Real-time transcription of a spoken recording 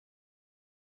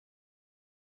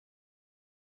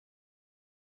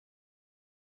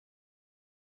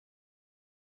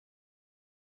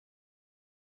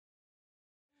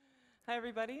Hi,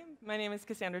 everybody. My name is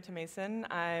Cassandra Tomason.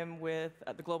 I'm with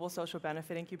the Global Social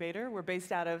Benefit Incubator. We're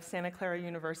based out of Santa Clara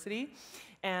University,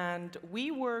 and we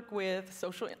work with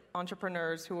social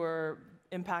entrepreneurs who are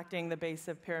impacting the base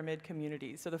of pyramid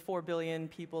communities. So the 4 billion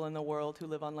people in the world who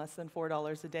live on less than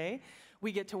 $4 a day.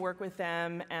 We get to work with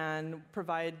them and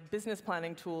provide business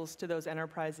planning tools to those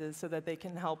enterprises so that they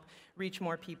can help reach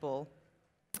more people.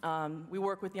 We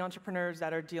work with the entrepreneurs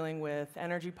that are dealing with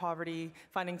energy poverty,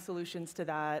 finding solutions to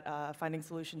that, finding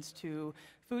solutions to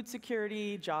food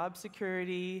security, job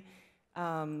security,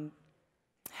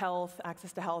 health,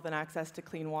 access to health, and access to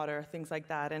clean water, things like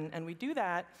that. And we do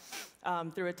that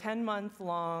through a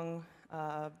 10-month-long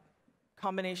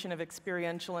combination of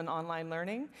experiential and online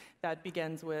learning that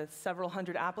begins with several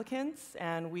hundred applicants,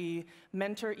 and we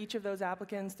mentor each of those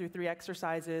applicants through 3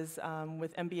 exercises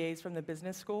with MBAs from the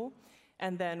business school.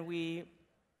 And then we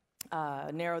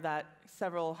narrow that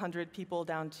several hundred people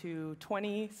down to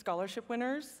 20 scholarship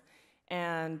winners.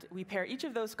 And we pair each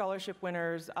of those scholarship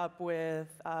winners up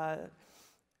with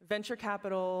venture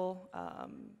capital,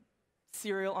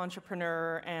 serial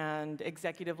entrepreneur, and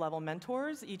executive level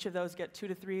mentors. Each of those get 2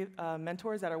 to 3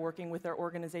 mentors that are working with their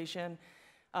organization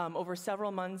over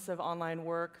several months of online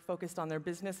work focused on their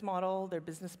business model, their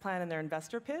business plan, and their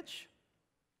investor pitch.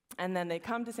 And then they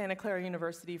come to Santa Clara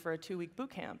University for a 2-week boot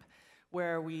camp,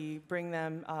 where we bring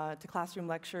them to classroom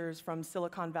lectures from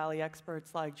Silicon Valley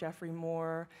experts like Jeffrey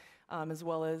Moore, as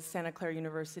well as Santa Clara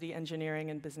University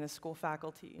engineering and business school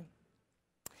faculty.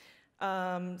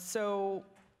 So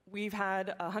we've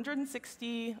had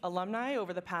 160 alumni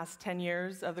over the past 10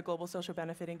 years of the Global Social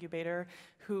Benefit Incubator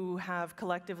who have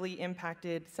collectively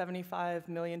impacted 75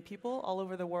 million people all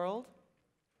over the world.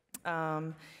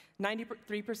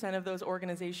 93% of those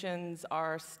organizations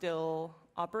are still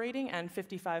operating, and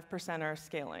 55% are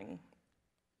scaling.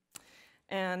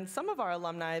 And some of our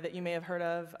alumni that you may have heard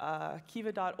of,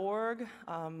 Kiva.org,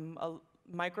 a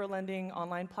micro-lending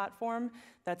online platform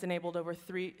that's enabled over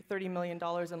 $30 million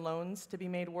in loans to be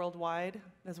made worldwide,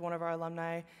 is one of our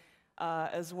alumni,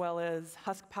 as well as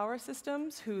Husk Power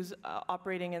Systems, who's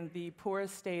operating in the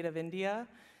poorest state of India,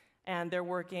 and they're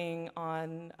working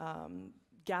on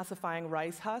gasifying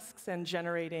rice husks and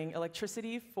generating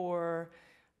electricity for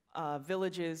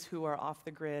villages who are off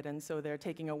the grid. And so they're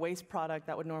taking a waste product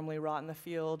that would normally rot in the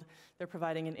field, they're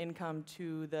providing an income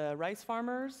to the rice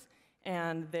farmers,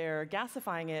 and they're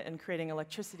gasifying it and creating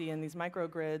electricity in these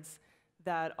microgrids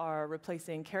that are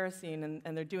replacing kerosene,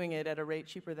 and they're doing it at a rate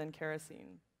cheaper than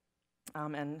kerosene.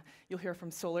 And you'll hear from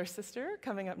Solar Sister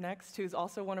coming up next, who's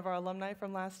also one of our alumni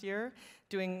from last year,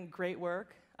 doing great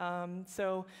work.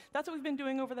 So that's what we've been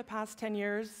doing over the past 10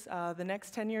 years. The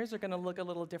next 10 years are going to look a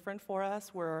little different for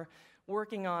us. We're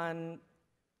working on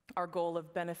our goal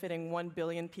of benefiting 1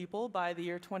 billion people by the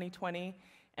year 2020.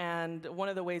 And one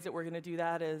of the ways that we're going to do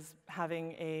that is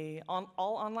having an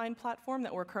all-online platform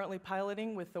that we're currently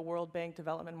piloting with the World Bank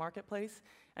Development Marketplace,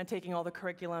 and taking all the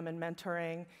curriculum and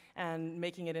mentoring and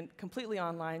making it completely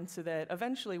online so that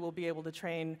eventually we'll be able to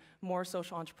train more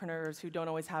social entrepreneurs who don't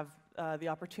always have the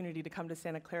opportunity to come to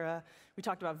Santa Clara. We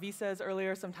talked about visas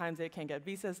earlier. Sometimes they can't get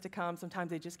visas to come. Sometimes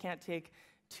they just can't take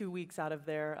 2 weeks out of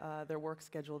their work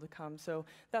schedule to come. So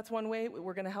that's one way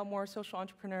we're going to help more social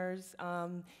entrepreneurs.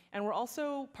 And we're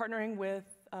also partnering with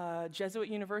Jesuit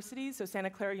universities. So Santa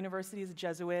Clara University is a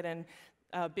Jesuit, and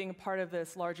being a part of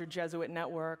this larger Jesuit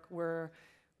network, we're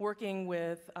working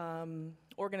with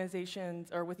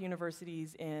organizations or with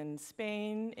universities in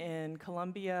Spain, in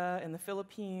Colombia, in the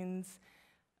Philippines,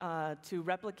 to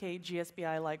replicate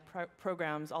GSBI-like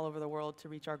programs all over the world to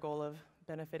reach our goal of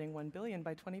benefiting 1 billion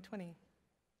by 2020.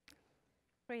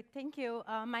 Great, thank you.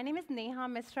 My name is Neha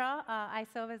Misra. I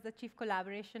serve as the Chief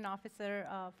Collaboration Officer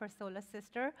for Solar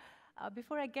Sister.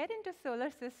 Before I get into Solar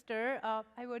Sister,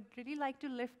 I would really like to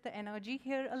lift the energy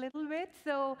here a little bit.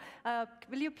 So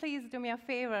will you please do me a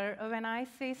favor? When I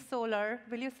say solar,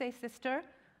 will you say sister?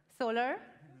 Solar?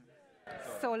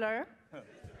 Solar?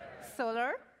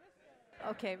 Solar?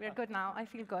 OK, we're good now. I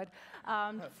feel good.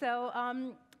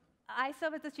 I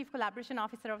serve as the Chief Collaboration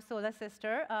Officer of Solar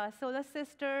Sister. Solar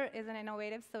Sister is an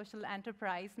innovative social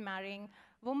enterprise marrying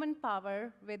woman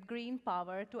power with green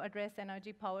power to address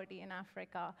energy poverty in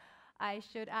Africa. I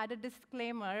should add a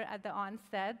disclaimer at the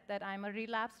onset that I'm a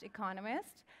relapsed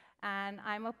economist, and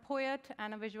I'm a poet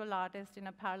and a visual artist in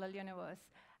a parallel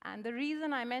universe. And the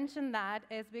reason I mention that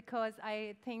is because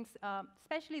I think,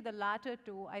 especially the latter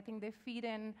two, I think they feed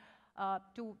in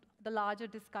to the larger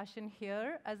discussion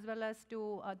here, as well as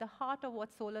to the heart of what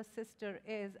Solar Sister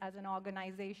is as an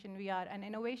organization. We are an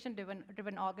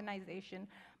innovation-driven organization.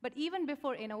 But even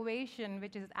before innovation,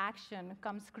 which is action,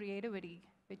 comes creativity,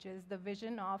 which is the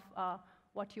vision of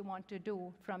what you want to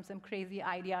do from some crazy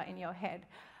idea in your head.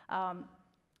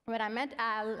 When I met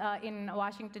Al in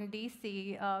Washington,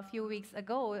 D.C. A few weeks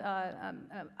ago,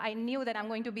 I knew that I'm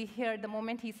going to be here the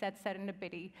moment he said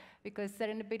serendipity, because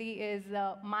serendipity is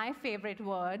my favorite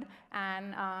word,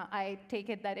 and I take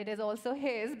it that it is also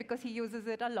his because he uses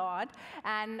it a lot.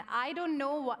 And I don't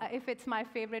know if it's my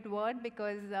favorite word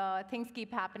because things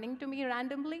keep happening to me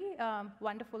randomly,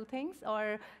 wonderful things,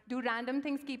 or do random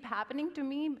things keep happening to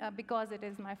me because it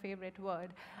is my favorite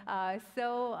word.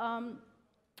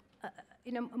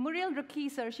 Muriel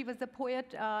Rukeyser, she was a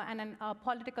poet and a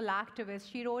political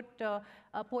activist. She wrote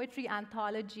a poetry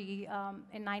anthology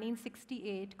in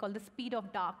 1968 called The Speed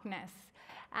of Darkness.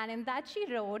 And in that she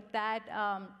wrote that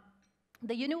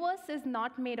the universe is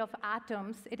not made of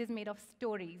atoms, it is made of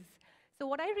stories. So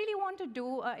what I really want to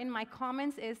do in my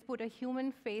comments is put a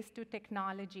human face to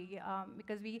technology,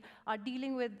 because we are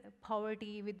dealing with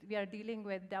poverty, we are dealing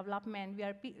with development, we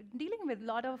are dealing with a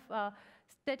lot of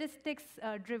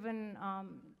statistics-driven,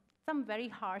 some very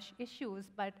harsh issues,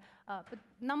 but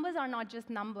numbers are not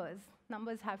just numbers.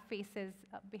 Numbers have faces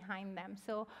behind them.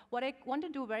 So what I want to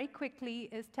do very quickly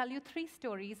is tell you 3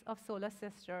 stories of Solar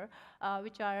Sister,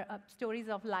 which are stories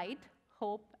of light,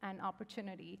 hope, and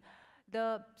opportunity.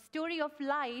 The story of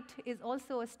light is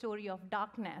also a story of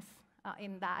darkness,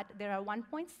 in that there are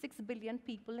 1.6 billion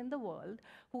people in the world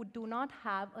who do not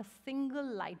have a single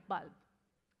light bulb.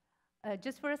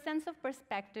 Just for a sense of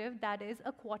perspective, that is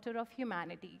a quarter of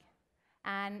humanity.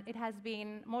 And it has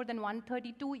been more than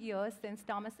 132 years since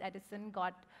Thomas Edison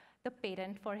got the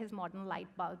patent for his modern light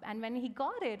bulb. And when he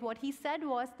got it, what he said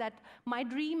was that my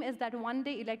dream is that one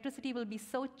day electricity will be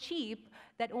so cheap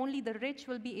that only the rich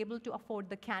will be able to afford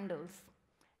the candles.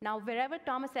 Now, wherever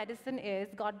Thomas Edison is,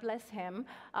 God bless him,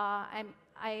 I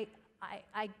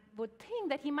would think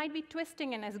that he might be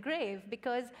twisting in his grave,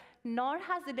 because nor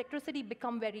has electricity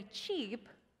become very cheap,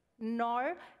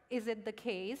 nor is it the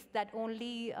case that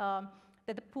only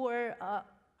that the poor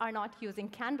are not using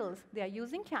candles. They are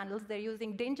using candles, they're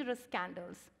using dangerous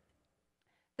candles.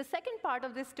 The second part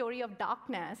of this story of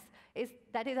darkness is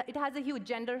that it has a huge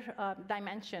gender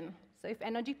dimension. So if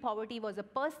energy poverty was a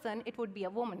person, it would be a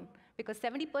woman, because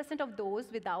 70% of those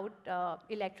without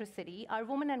electricity are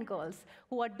women and girls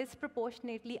who are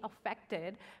disproportionately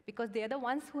affected, because they're the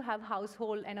ones who have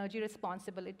household energy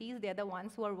responsibilities. They're the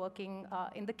ones who are working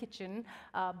in the kitchen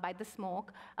by the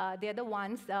smoke. They're the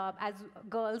ones, as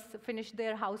girls finish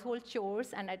their household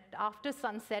chores, and after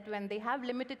sunset, when they have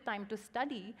limited time to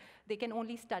study, they can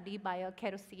only study by a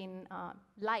kerosene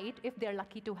light, if they're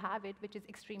lucky to have it, which is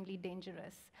extremely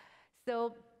dangerous.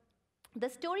 So the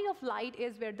story of light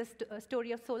is where the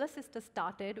story of Solar Sister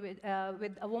started with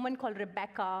a woman called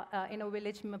Rebecca in a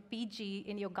village, Mpigi,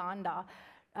 in Uganda.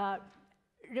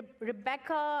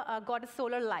 Rebecca got a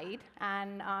solar light,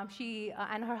 and she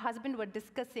and her husband were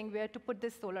discussing where to put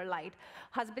this solar light.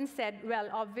 Husband said, well,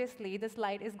 obviously, this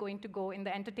light is going to go in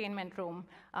the entertainment room.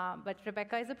 But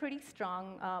Rebecca is a pretty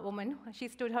strong woman. She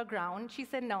stood her ground. She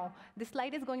said, no, this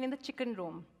light is going in the chicken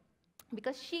room,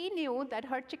 because she knew that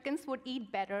her chickens would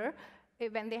eat better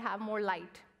when they have more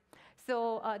light.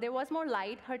 So there was more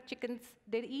light, her chickens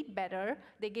did eat better,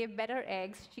 they gave better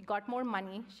eggs, she got more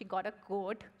money, she got a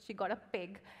goat, she got a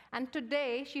pig, and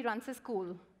today she runs a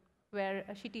school where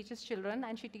she teaches children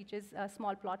and she teaches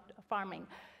small plot farming.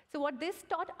 So what this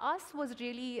taught us was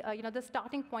really the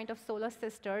starting point of Solar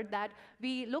Sister, that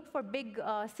we look for big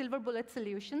silver bullet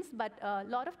solutions, but a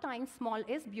lot of times small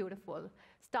is beautiful.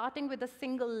 Starting with a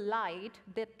single light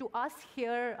that to us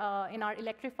here in our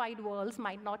electrified worlds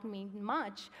might not mean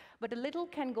much, but a little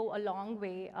can go a long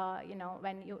way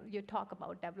when you talk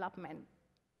about development.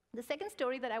 The second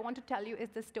story that I want to tell you is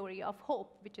the story of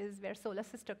hope, which is where Solar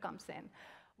Sister comes in.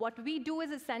 What we do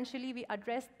is essentially we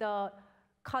address the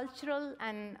cultural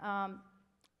and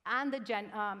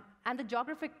the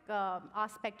geographic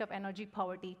aspect of energy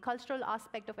poverty, cultural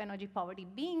aspect of energy poverty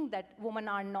being that women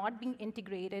are not being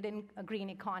integrated in a green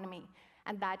economy.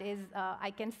 And that is,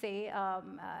 I can say,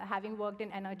 having worked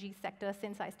in energy sector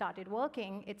since I started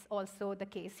working, it's also the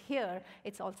case here.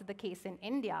 It's also the case in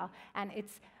India. And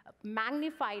it's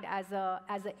magnified as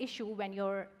an issue when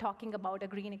you're talking about a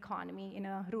green economy in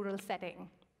a rural setting.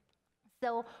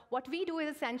 So what we do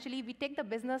is essentially we take the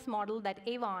business model that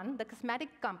Avon, the cosmetic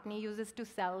company, uses to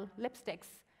sell lipsticks.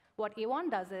 What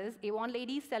Avon does is Avon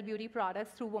ladies sell beauty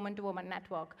products through woman-to-woman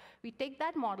network. We take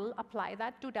that model, apply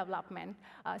that to development.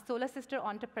 Solar Sister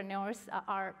entrepreneurs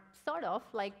are sort of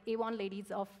like Avon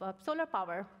ladies of solar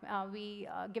power. We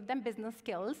give them business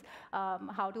skills,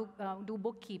 how to do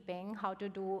bookkeeping, how to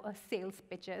do sales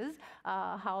pitches,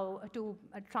 how to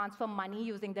transfer money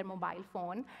using their mobile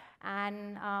phone.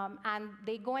 And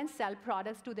they go and sell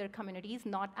products to their communities,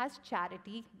 not as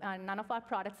charity. None of our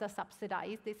products are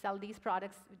subsidized. They sell these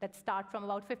products that start from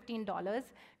about $15.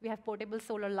 We have portable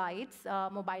solar lights,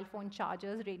 mobile phone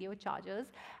chargers, radio chargers,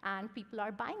 and people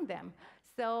are buying them.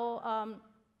 So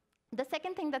the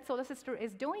second thing that Solar Sister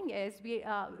is doing is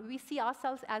we see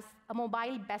ourselves as a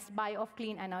mobile Best Buy of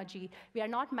clean energy. We are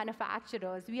not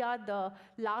manufacturers. We are the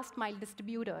last mile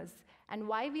distributors. And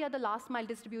why we are the last mile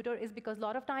distributor is because a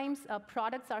lot of times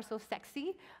products are so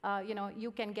sexy.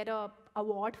 You can get an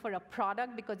award for a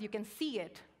product because you can see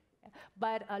it.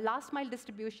 But last mile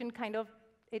distribution kind of,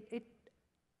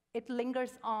 it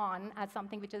lingers on as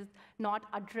something which is not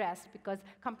addressed because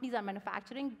companies are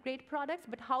manufacturing great products,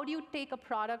 but how do you take a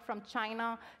product from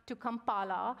China to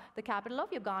Kampala, the capital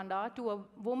of Uganda, to a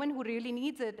woman who really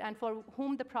needs it and for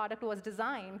whom the product was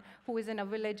designed, who is in a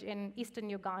village in eastern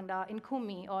Uganda, in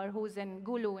Kumi, or who's in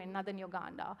Gulu in northern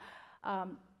Uganda?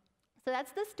 So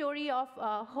that's the story of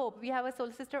hope. We have a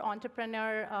Solar Sister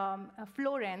entrepreneur,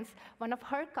 Florence, one of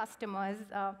her customers.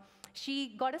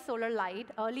 She got a solar light.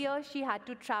 Earlier, she had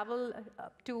to travel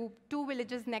to 2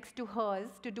 villages next to hers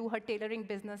to do her tailoring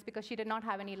business because she did not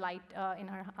have any light in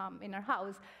her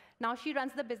house. Now she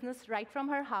runs the business right from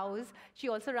her house. She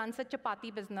also runs a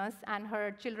chapati business, and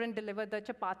her children deliver the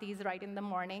chapatis right in the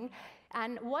morning.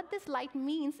 And what this light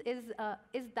means is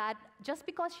that just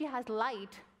because she has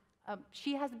light,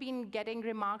 she has been getting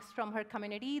remarks from her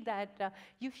community that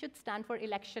you should stand for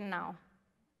election now,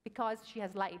 because she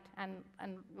has light, and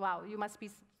wow, you must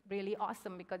be really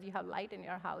awesome because you have light in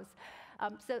your house.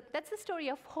 So that's the story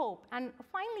of hope. And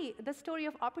finally, the story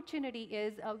of opportunity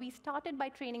is we started by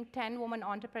training 10 women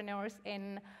entrepreneurs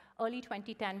in early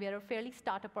 2010. We are a fairly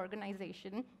startup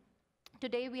organization.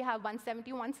 Today, we have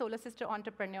 171 Solar Sister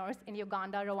entrepreneurs in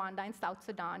Uganda, Rwanda, and South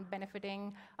Sudan,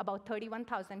 benefiting about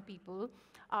 31,000 people.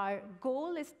 Our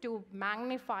goal is to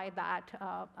magnify that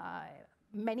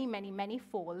many, many, many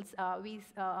folds. We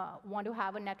want to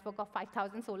have a network of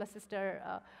 5,000 Solar Sister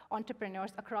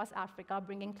entrepreneurs across Africa,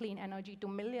 bringing clean energy to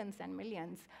millions and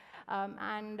millions.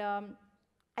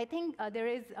 I think there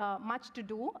is much to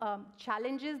do.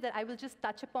 Challenges that I will just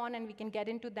touch upon, and we can get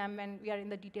into them when we are in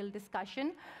the detailed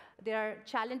discussion. There are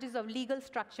challenges of legal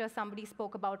structure somebody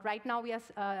spoke about. Right now, we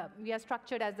are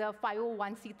structured as a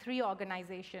 501c3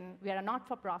 organization. We are a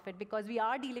not-for-profit because we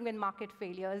are dealing with market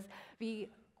failures.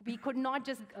 We could not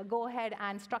just go ahead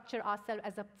and structure ourselves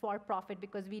as a for-profit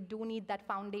because we do need that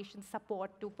foundation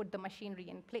support to put the machinery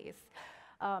in place.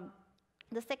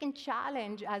 The second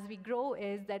challenge as we grow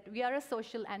is that we are a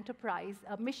social enterprise,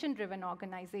 a mission-driven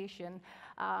organization.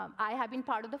 I have been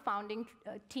part of the founding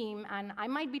team, and I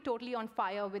might be totally on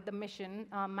fire with the mission.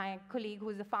 My colleague,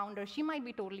 who's the founder, she might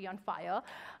be totally on fire.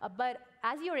 But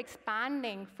as you're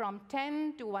expanding from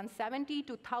 10 to 170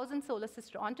 to 1,000 Solar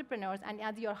Sister entrepreneurs, and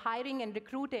as you're hiring and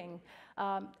recruiting,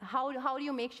 how do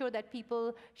you make sure that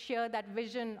people share that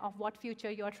vision of what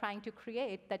future you're trying to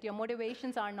create, that your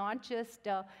motivations are not just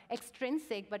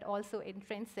extrinsic, but also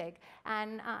intrinsic?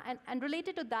 And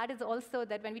related to that is also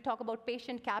that when we talk about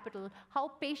patient capital, how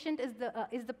patient is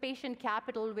the patient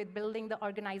capital with building the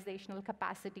organizational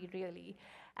capacity, really?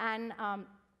 And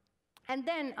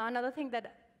then another thing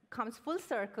that comes full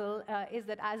circle is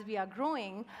that as we are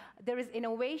growing, there is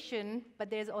innovation, but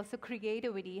there's also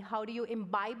creativity. How do you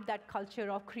imbibe that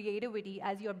culture of creativity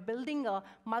as you're building a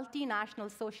multinational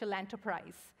social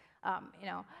enterprise? I'll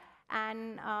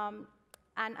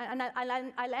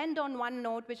end on one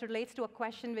note which relates to a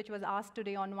question which was asked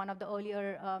today on one of the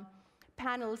earlier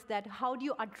panels, that how do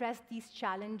you address these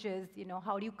challenges?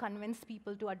 How do you convince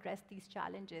people to address these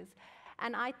challenges?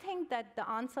 And I think that the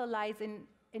answer lies in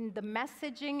the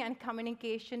messaging and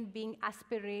communication being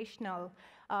aspirational.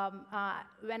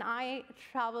 When I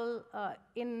travel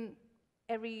in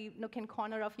every nook and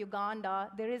corner of Uganda,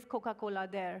 there is Coca-Cola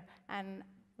there. And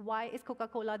why is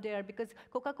Coca-Cola there? Because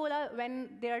Coca-Cola, when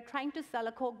they're trying to sell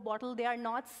a Coke bottle, they are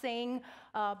not saying,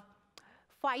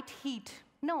 fight heat.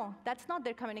 No, that's not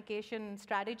their communication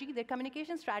strategy. Their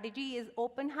communication strategy is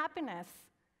open happiness.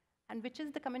 And which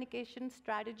is the communication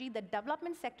strategy that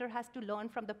development sector has to learn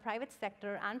from the private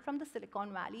sector and from the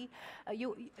Silicon Valley.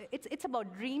 It's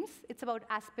about dreams, it's about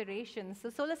aspirations. So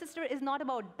Solar Sister is not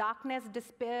about darkness,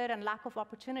 despair, and lack of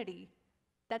opportunity.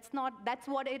 That's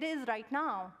what it is right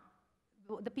now,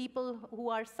 the people who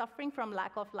are suffering from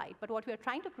lack of light. But what we are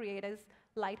trying to create is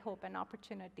light, hope, and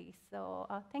opportunity. So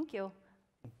thank you.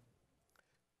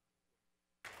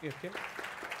 Yes, Kim?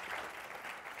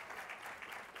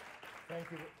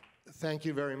 Thank you. Thank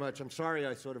you very much. I'm sorry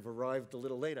I sort of arrived a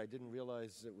little late. I didn't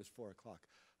realize it was 4 o'clock.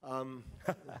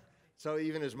 So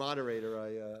even as moderator,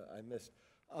 I missed.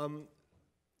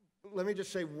 Let me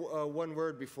just say one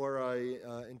word before I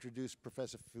introduce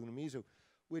Professor Funamizu,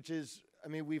 which is, I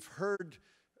mean, we've heard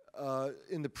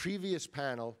in the previous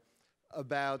panel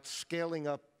about scaling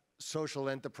up social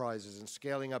enterprises and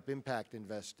scaling up impact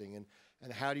investing,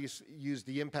 and how do you use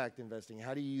the impact investing?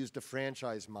 How do you use the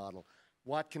franchise model?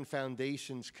 What can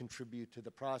foundations contribute to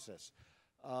the process?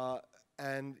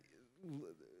 And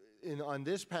on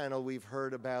this panel, we've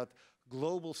heard about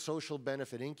global social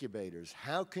benefit incubators.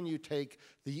 How can you take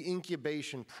the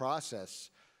incubation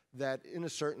process that, in a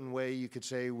certain way, you could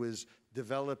say was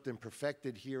developed and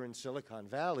perfected here in Silicon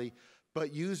Valley,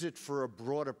 but use it for a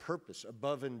broader purpose,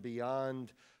 above and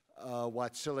beyond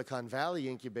what Silicon Valley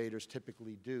incubators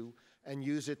typically do, and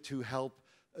use it to help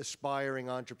aspiring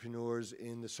entrepreneurs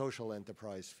in the social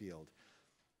enterprise field.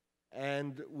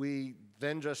 And we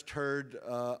then just heard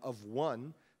of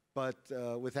one, but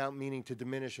without meaning to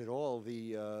diminish at all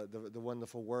the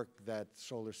wonderful work that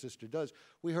Solar Sister does.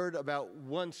 We heard about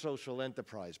one social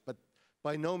enterprise, but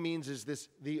by no means is this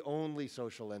the only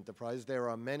social enterprise. There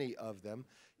are many of them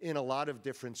in a lot of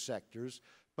different sectors,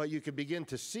 but you can begin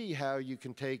to see how you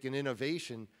can take an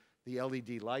innovation, the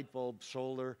LED light bulb,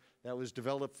 solar, that was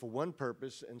developed for one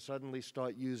purpose, and suddenly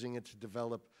start using it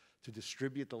to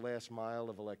distribute the last mile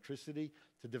of electricity,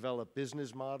 to develop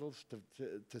business models,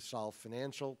 to solve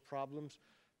financial problems,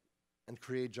 and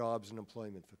create jobs and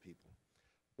employment for people.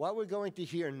 What we're going to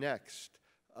hear next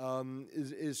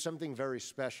is something very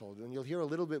special, and you'll hear a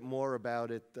little bit more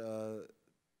about it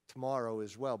tomorrow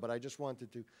as well, but I just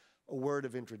wanted a word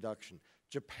of introduction.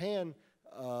 Japan,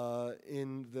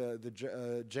 in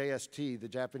the JST, the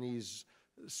Japanese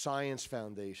Science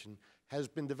Foundation, has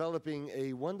been developing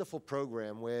a wonderful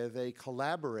program where they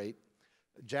collaborate,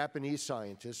 Japanese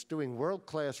scientists doing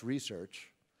world-class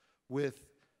research with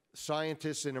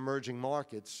scientists in emerging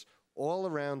markets, all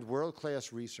around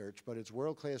world-class research, but it's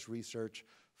world-class research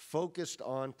focused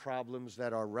on problems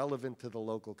that are relevant to the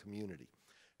local community.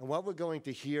 And what we're going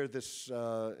to hear this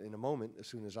in a moment, as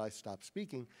soon as I stop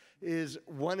speaking, is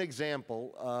one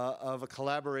example of a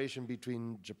collaboration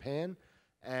between Japan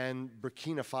and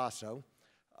Burkina Faso.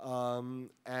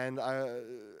 And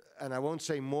I won't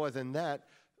say more than that,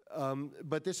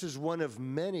 but this is one of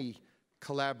many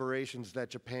collaborations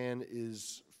that Japan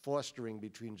is fostering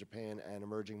between Japan and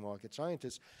emerging market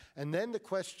scientists. And then the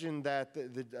question that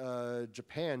the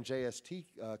Japan JST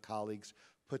colleagues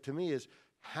put to me is,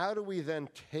 how do we then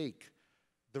take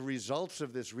the results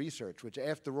of this research, which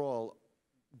after all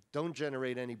don't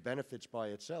generate any benefits by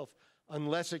itself,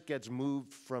 unless it gets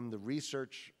moved from the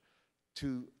research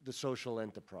to the social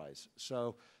enterprise?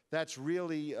 So that's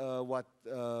really what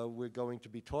we're going to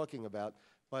be talking about.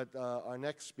 But our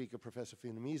next speaker, Professor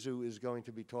Funamizu, is going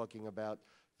to be talking about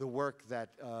the work that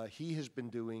he has been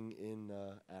doing in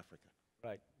Africa.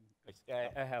 Right.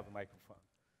 I have a microphone.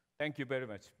 Thank you very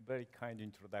much. Very kind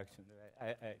introduction.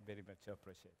 I very much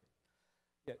appreciate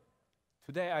it. Yeah.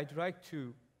 Today, I'd like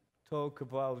to talk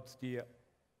about the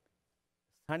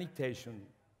sanitation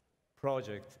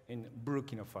project in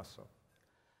Burkina Faso.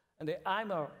 And I'm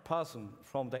a person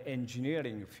from the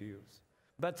engineering fields.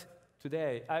 But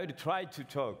today, I will try to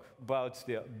talk about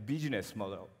the business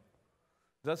model.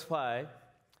 That's why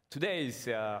today's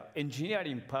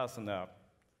engineering person are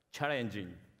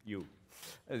challenging you,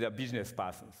 the business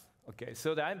persons. Okay,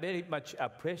 so I very much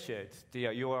appreciate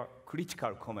your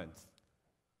critical comments.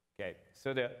 Okay,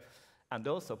 so and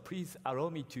also please allow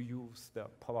me to use the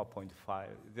PowerPoint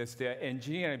file. That's the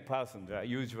engineering person that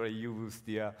usually use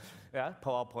the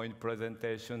PowerPoint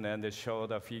presentation and they show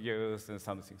the figures and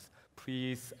some things.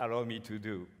 Please allow me to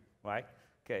do, right?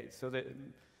 Okay, so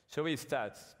shall we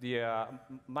start?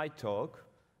 My talk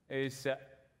is,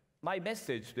 my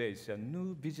message today is a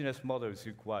new business model is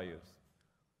required.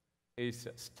 Is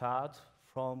start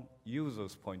from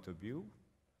user's point of view.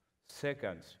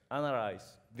 Second,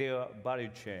 analyze their value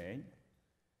chain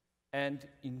and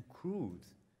include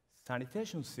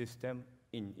sanitation system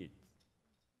in it,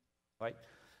 right?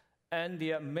 And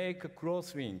make a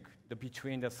cross link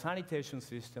between the sanitation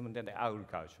system and the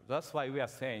agriculture. That's why we are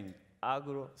saying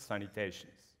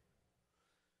agro-sanitations.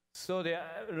 So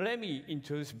let me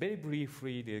introduce very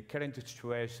briefly the current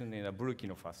situation in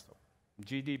Burkina Faso.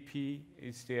 GDP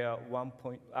is around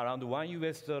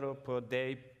 $1 per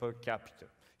day per capita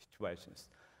situations.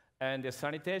 And the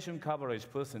sanitation coverage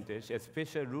percentage,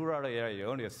 especially rural area,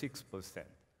 only 6%.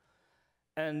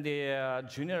 And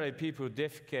generally people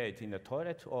defecate in the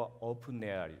toilet or open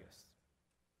areas.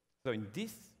 So in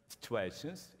these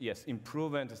situations, yes,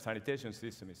 improvement of sanitation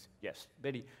system is, yes,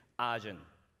 very urgent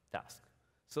task.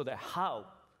 So how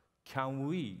can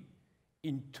we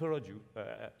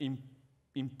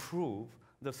improve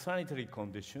the sanitary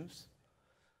conditions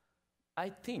I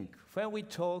think when we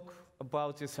talk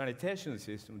about the sanitation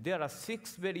system, there are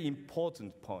 6 very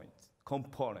important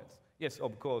components. Yes,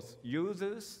 of course,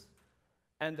 users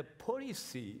and the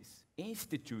policies,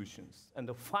 institutions, and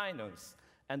the finance,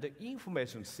 and the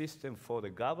information system for the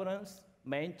governance,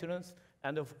 maintenance,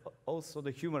 and also the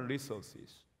human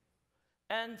resources.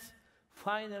 And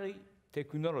finally,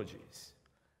 technologies.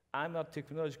 I'm a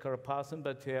technological person,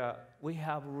 but we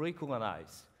have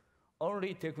recognized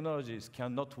only technologies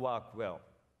cannot work well.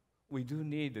 We do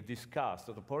need to discuss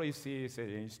the policies, the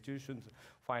institutions,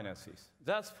 finances.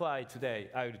 That's why today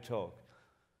I will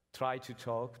try to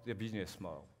talk the business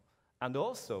model. And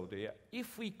also,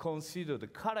 if we consider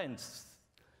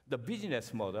the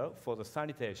business model for the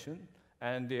sanitation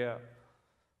and their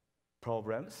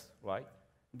problems, right?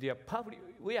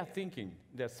 We are thinking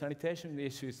that sanitation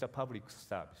issue is a public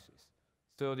services.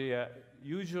 So they are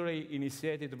usually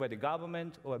initiated by the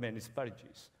government or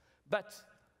municipalities. But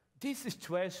this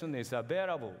situation is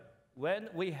available when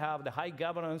we have the high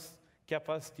governance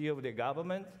capacity of the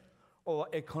government or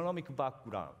economic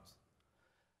background.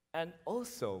 And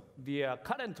also, the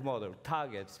current model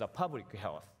targets the public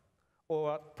health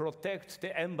or protects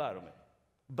the environment.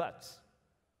 But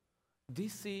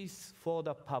this is for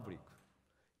the public.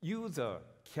 User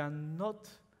cannot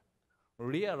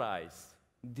realize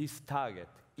this target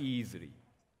easily.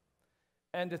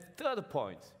 And the third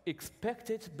point,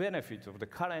 expected benefit of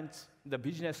the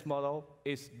business model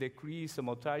is decrease the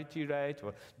mortality rate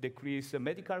or decrease the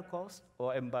medical cost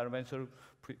or environmental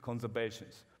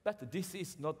conservations. But this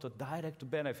is not a direct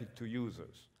benefit to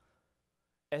users.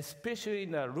 Especially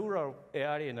in a rural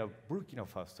area in Burkina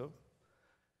Faso,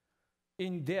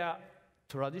 in their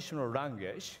traditional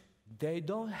language, they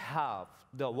don't have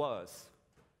the words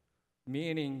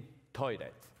meaning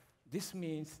toilet. This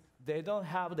means they don't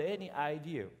have any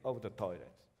idea of the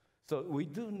toilet. So we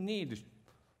do need to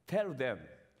tell them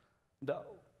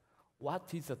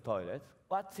what is a toilet,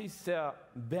 what is the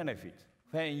benefit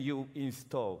when you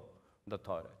install the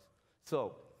toilet.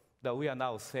 So that we are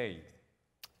now saying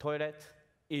toilet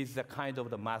is a kind of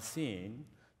the machine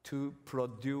to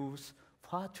produce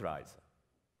fertilizer,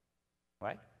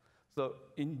 right? So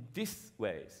in these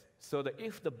ways, so that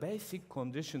if the basic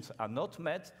conditions are not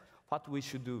met, what we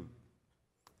should do?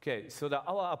 Okay, so that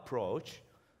our approach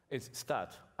is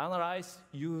analyze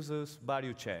users'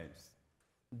 value chains,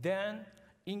 then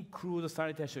include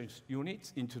sanitation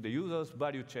units into the user's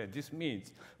value chain. This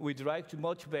means we'd like to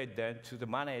motivate them to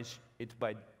manage it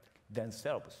by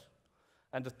themselves.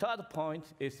 And the third point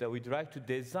is that we'd like to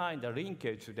design the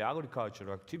linkage to the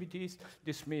agricultural activities.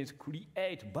 This means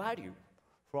create value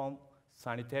from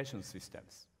sanitation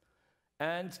systems.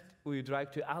 And we'd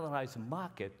like to analyze the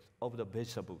market of the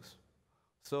vegetables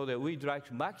so that we'd like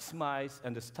to maximize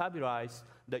and stabilize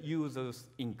the user's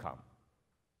income.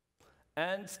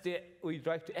 And we'd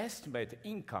like to estimate the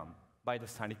income by the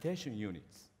sanitation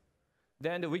units.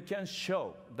 Then we can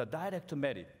show the direct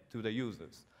merit to the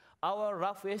users. Our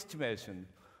rough estimation,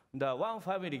 the one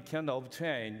family can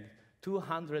obtain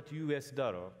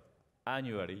 $200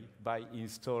 annually by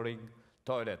installing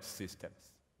toilet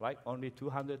systems, right? Only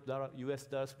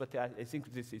 $200, but I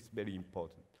think this is very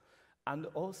important. And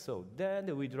also,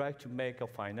 then we'd like to make a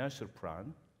financial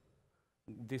plan.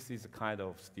 This is kind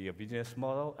of the business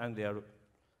model,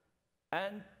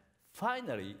 and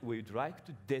finally, we'd like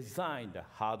to design the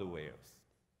hardwares.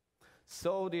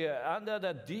 So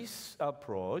under this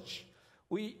approach,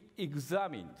 we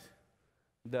examined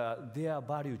their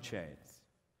value chains.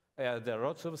 There are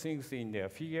lots of things in their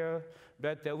figure,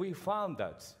 but we found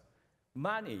that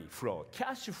money flow,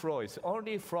 cash flow is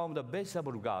only from the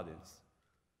vegetable gardens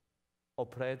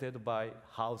operated by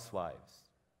housewives.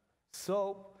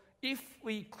 So if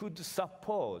we could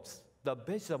support the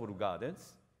vegetable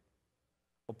gardens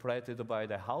operated by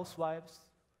the housewives,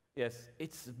 yes,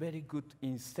 it's very good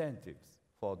incentives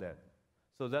for them.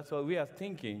 So that's why we are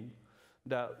thinking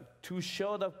that to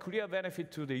show the clear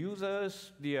benefit to the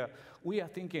users, we are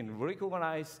thinking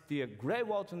recognize the gray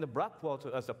water and the black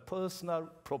water as a personal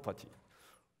property,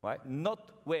 right?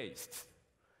 Not waste.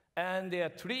 And their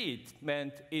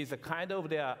treatment is a kind of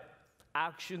their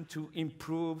action to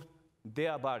improve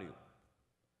their value.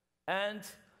 And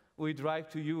we'd like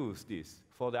to use this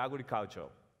for the agriculture.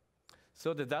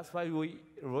 So that's why we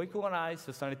recognize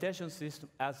the sanitation system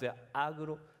as an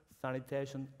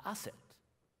agro-sanitation asset.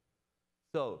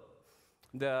 So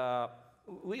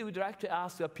we would like to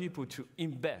ask the people to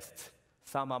invest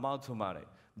some amount of money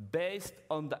based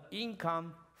on the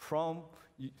income from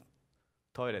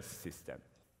toilet system.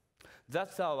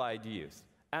 That's our ideas.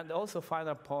 And also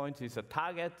final point is the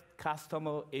target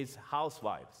customer is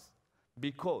housewives,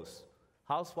 because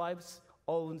housewives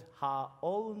owned her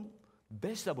own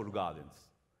vegetable gardens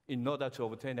in order to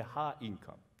obtain her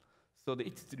income. So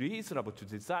it's reasonable to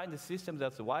design the system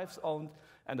that the wife owned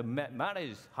and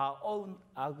manage her own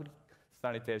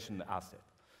agri-sanitation asset.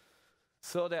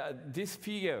 So this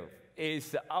figure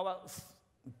is our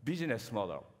business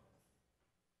model.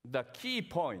 The key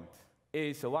point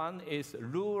is one is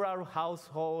rural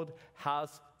household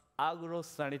has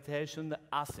agro-sanitation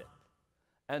asset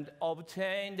and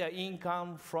obtain the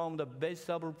income from the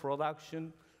vegetable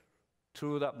production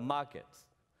through the markets.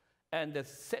 And the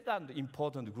second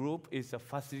important group is the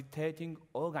facilitating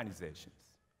organizations.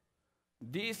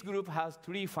 This group has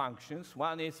three functions.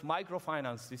 One is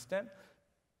microfinance system,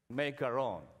 make a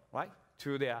loan, right,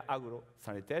 to their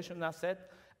agro-sanitation asset,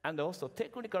 and also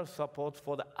technical support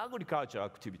for the agriculture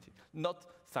activity, not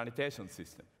sanitation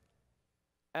system,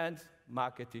 and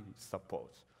marketing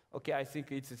support. Okay, I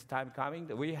think it's time coming.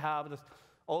 We have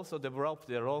also developed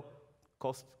the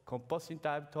low-cost composting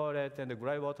type toilet and the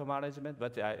gray water management,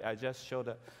 but I just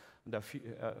showed the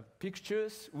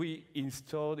pictures we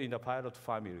installed in the pilot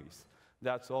families.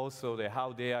 That's also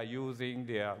how they are using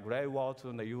their gray water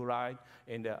and the urine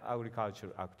in the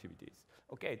agricultural activities.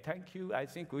 Okay, thank you. I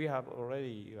think we have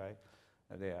already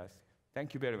there.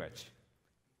 Thank you very much.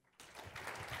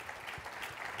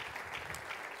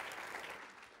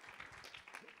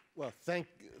 Well,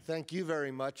 thank you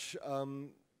very much.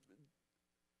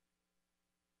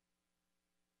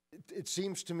 It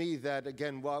seems to me that,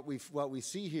 again, what we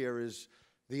see here is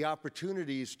the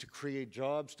opportunities to create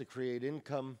jobs, to create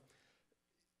income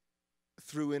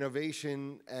through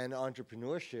innovation and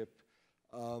entrepreneurship,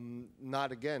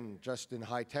 not, again, just in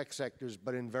high-tech sectors,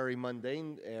 but in very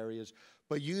mundane areas,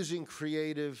 but using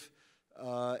creative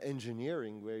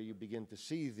engineering, where you begin to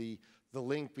see the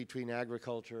link between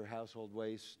agriculture, household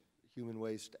waste, human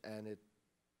waste, and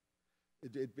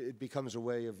it becomes a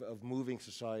way of moving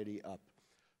society up.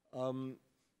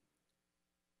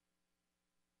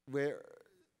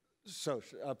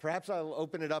 Perhaps I'll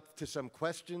open it up to some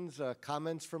questions,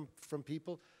 comments from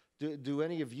people. Do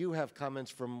any of you have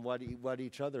comments from what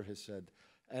each other has said?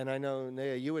 And I know,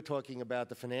 Nea, you were talking about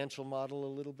the financial model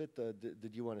a little bit.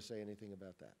 Did you want to say anything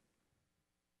about that?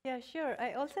 Yeah, sure.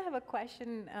 I also have a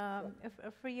question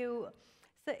for you.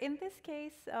 So in this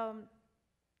case, so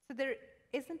there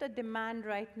isn't a demand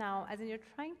right now, as in you're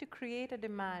trying to create a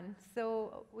demand.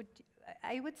 So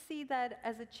I would see that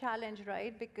as a challenge,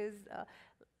 right? Because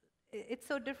it's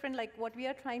so different. Like what we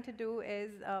are trying to do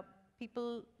is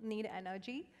people need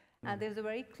energy, and there's a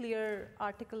very clear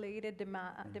articulated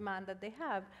demand that they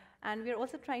have. And we're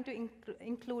also trying to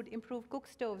include improved cook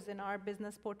stoves in our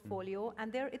business portfolio.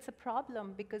 And there it's a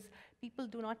problem because people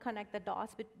do not connect the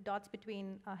dots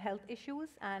between health issues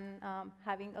and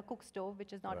having a cook stove,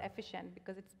 which is not efficient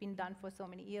because it's been done for so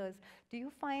many years. Do you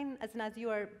find, as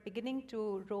you are beginning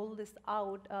to roll this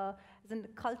out, as in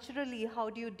culturally,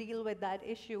 how do you deal with that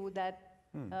issue that,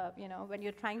 when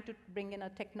you're trying to bring in a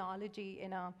technology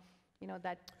in a,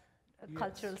 that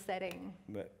cultural setting?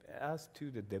 But as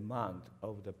to the demand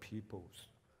of the peoples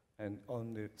and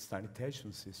on the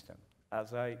sanitation system,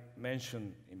 as I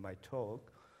mentioned in my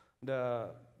talk,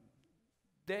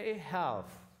 they have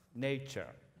nature,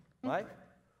 right,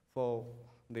 for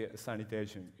the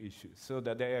sanitation issues, so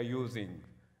that they are using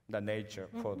the nature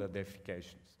for the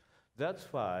defecations.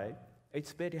 That's why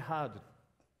it's very hard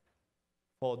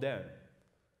for them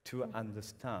to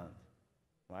understand,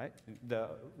 right, the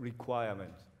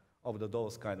requirements of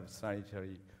those kind of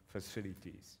sanitary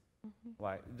facilities.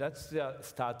 Right? That's the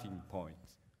starting point.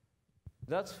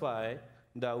 That's why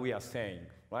we are saying,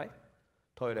 right,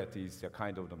 toilet is a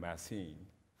kind of the machine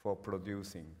for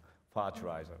producing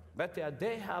fertilizer. But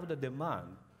they have the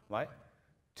demand, right,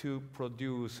 to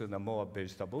produce more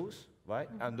vegetables, right,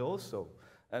 and also,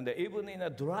 even in a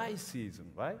dry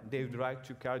season, right, they would like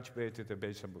to cultivate the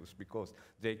vegetables because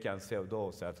they can sell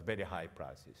those at very high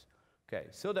prices. Okay,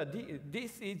 so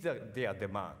this is their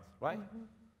demand, right?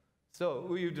 So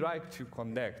we would like to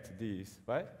connect these,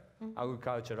 right?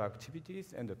 Agricultural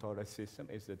activities and the toilet system.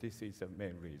 This is the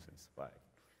main reasons why.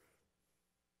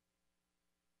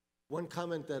 One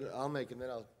comment that I'll make, and then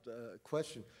I'll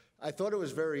question. I thought it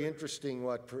was very interesting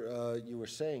what you were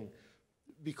saying,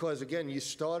 because again, you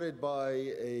started by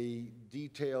a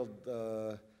detailed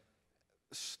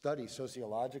study,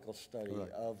 sociological study,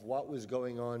 of what was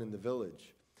going on in the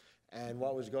village and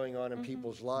what was going on in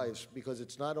people's lives, because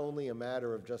it's not only a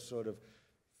matter of just sort of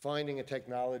finding a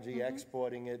technology,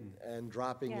 exporting it, and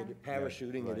dropping it,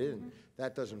 parachuting it in.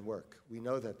 That doesn't work. We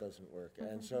know that doesn't work.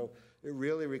 And so it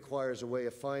really requires a way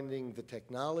of finding the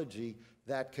technology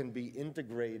that can be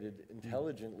integrated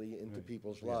intelligently into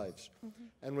people's lives.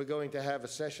 And we're going to have a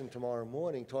session tomorrow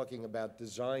morning talking about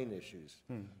design issues.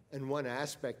 And one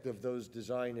aspect of those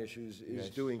design issues is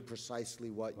doing precisely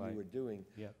what you were doing,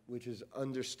 which is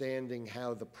understanding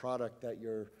how the product that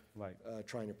you're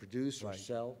trying to produce or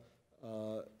sell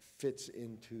fits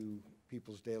into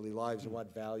people's daily lives and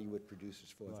what value it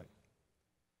produces for them.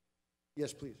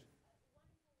 Yes, please.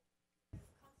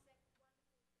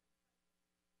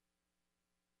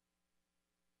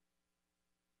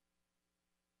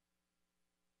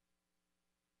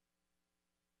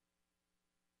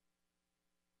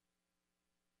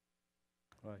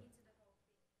 Right.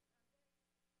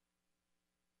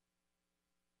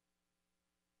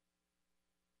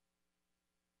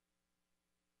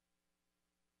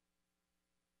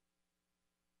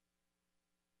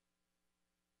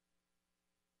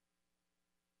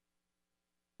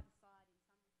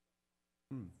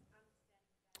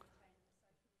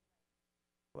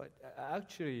 But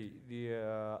actually,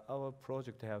 our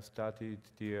project has started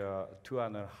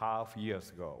 2.5 years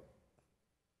ago.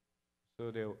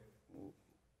 So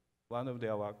one of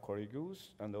our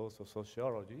colleagues and also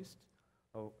sociologists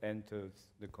entered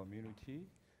the community,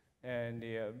 and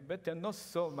but there are not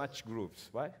so much groups,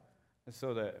 right? And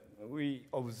so we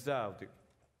observed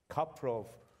a couple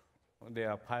of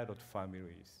their pilot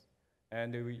families,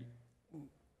 and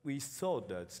we saw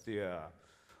that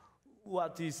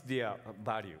what is their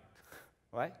value,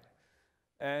 right?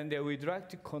 And we'd like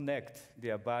to connect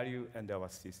their value and our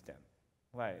system,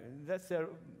 right?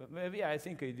 Maybe I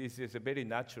think this is a very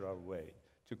natural way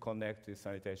to connect the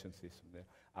sanitation system, the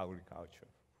agriculture.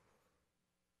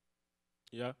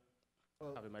 Yeah,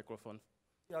 I have a microphone.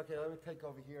 Yeah, okay, let me take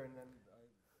over here and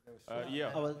then.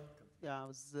 Yeah. I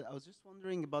was just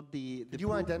wondering about the. Did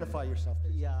you identify yourself,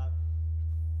 please? Yeah.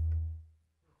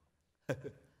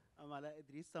 I'm Ala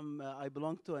Idris. I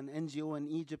belong to an NGO in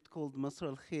Egypt called Masr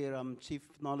Al Khair. I'm Chief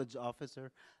Knowledge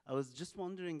Officer. I was just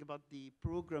wondering about the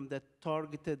program that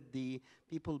targeted the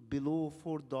people below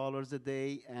 $4 a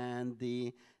day and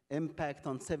the impact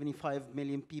on 75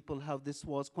 million people, how this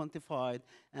was quantified,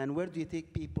 and where do you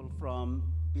take people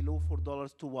from below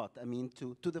 $4 to what? I mean,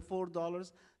 to the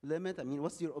 $4 limit? I mean,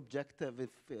 what's your objective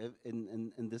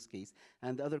in this case?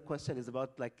 And the other question is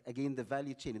about, like, again, the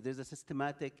value chain. If there's a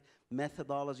systematic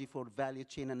methodology for value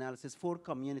chain analysis for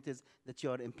communities that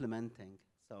you are implementing.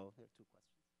 So here are two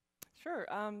questions. Sure.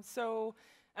 So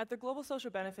at the Global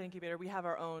Social Benefit Incubator, we have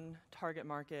our own target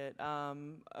market.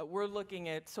 We're looking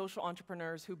at social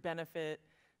entrepreneurs who benefit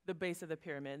the base of the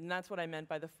pyramid, and that's what I meant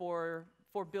by the 4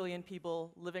 billion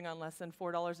people living on less than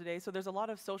 $4 a day. So there's a lot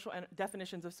of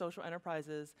definitions of social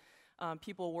enterprises,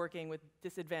 people working with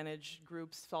disadvantaged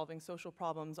groups, solving social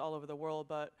problems all over the world.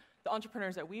 But the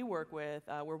entrepreneurs that we work with,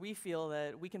 where we feel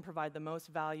that we can provide the most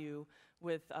value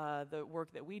with the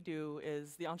work that we do,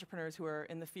 is the entrepreneurs who are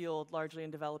in the field, largely in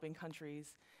developing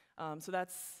countries. So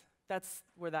that's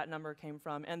where that number came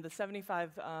from. And the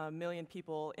 75 million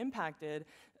people impacted,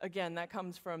 again, that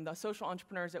comes from the social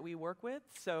entrepreneurs that we work with.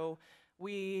 So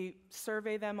we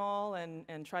survey them all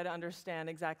and try to understand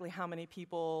exactly how many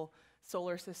people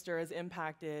Solar Sister has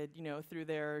impacted, through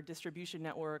their distribution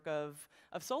network of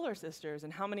Solar Sisters,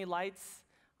 and how many lights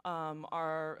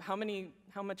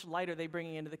how much light are they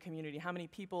bringing into the community? How many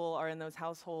people are in those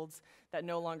households that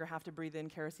no longer have to breathe in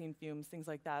kerosene fumes, things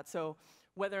like that. So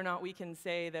whether or not we can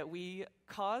say that we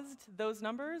caused those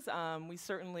numbers, we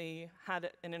certainly had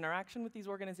an interaction with these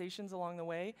organizations along the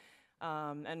way.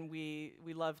 And we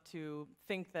love to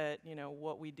think that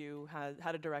what we do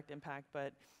had a direct impact,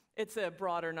 but it's a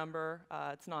broader number.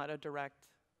 It's not a direct.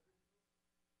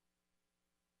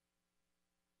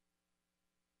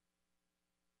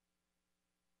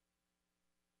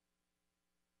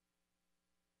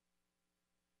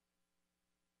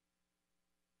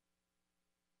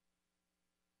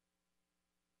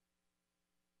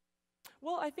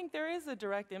 Well, I think there is a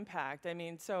direct impact. I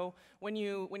mean, so when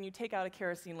you take out a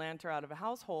kerosene lantern out of a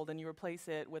household and you replace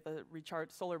it with a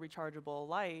solar rechargeable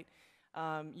light,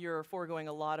 you're foregoing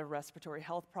a lot of respiratory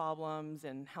health problems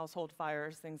and household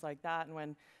fires, things like that. And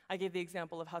when I gave the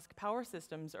example of Husk Power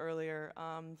Systems earlier,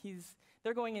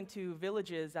 they're going into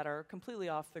villages that are completely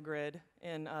off the grid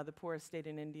in the poorest state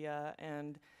in India,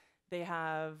 and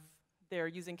they're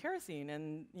using kerosene.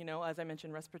 And as I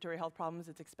mentioned, respiratory health problems,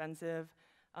 it's expensive.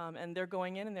 And they're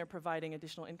going in and they're providing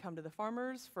additional income to the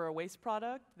farmers for a waste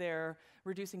product. They're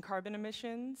reducing carbon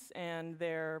emissions, and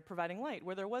they're providing light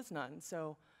where there was none.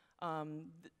 So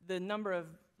the number of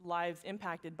lives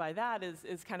impacted by that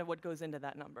is kind of what goes into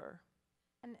that number.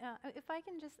 And if I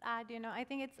can just add, I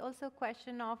think it's also a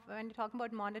question of when you're talking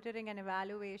about monitoring and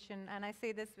evaluation, and I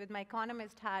say this with my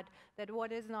economist hat, that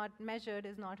what is not measured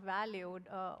is not valued,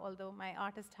 although my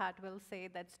artist hat will say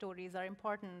that stories are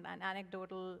important and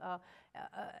anecdotal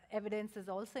evidence is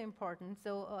also important.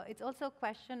 So it's also a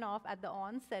question of, at the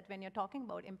onset, when you're talking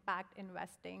about impact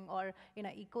investing or in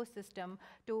an ecosystem,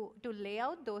 to lay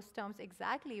out those terms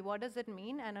exactly. What does it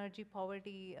mean, energy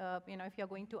poverty, if you're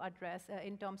going to address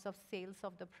in terms of sales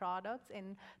of the products,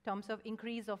 in terms of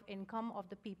increase of income of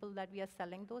the people that we are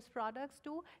selling those products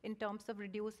to, in terms of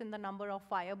reducing the number of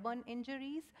fire-burn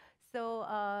injuries. So,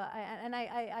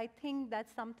 I think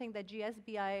that's something that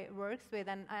GSBI works with.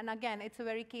 And again, it's a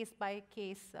very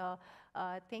case-by-case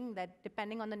thing that,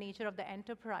 depending on the nature of the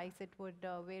enterprise, it would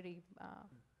vary.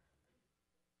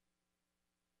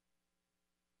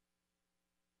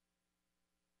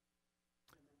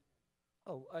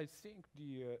 Oh, I think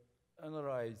the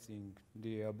analyzing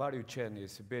the value chain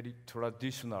is very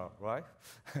traditional, right?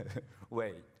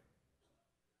 way.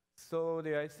 So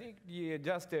I think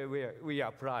we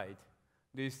applied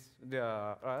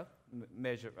the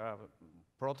measure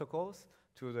protocols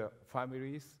to the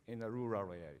families in a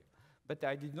rural area. But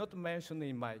I did not mention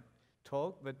in my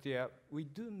talk, but we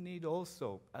do need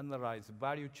also analyze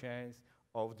value chains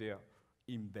of the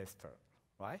investor,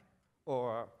 right?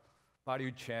 Or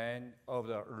value chain of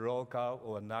the local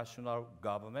or national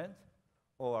government,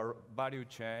 or value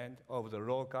chain of the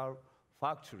local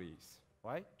factories,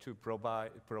 right, to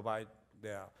provide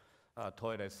their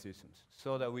toilet systems.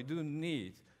 So that we do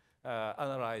need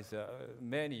analyze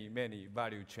many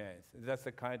value chains. That's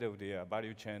the kind of the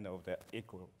value chain of the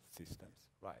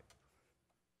ecosystems, right?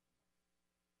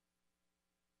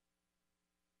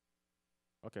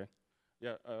 Okay.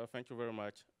 Yeah, thank you very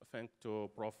much. Thank to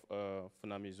Prof.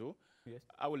 Funamizu. Yes.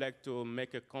 I would like to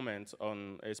make a comment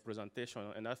on his presentation,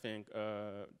 and I think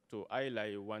to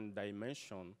highlight one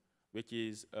dimension, which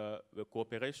is the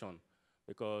cooperation.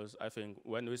 Because I think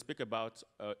when we speak about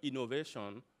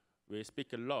innovation, we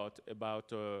speak a lot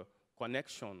about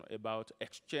connection, about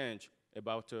exchange,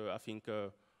 about,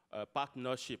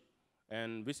 partnership.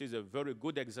 And this is a very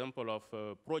good example of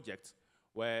a project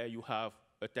where you have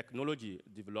a technology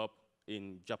developed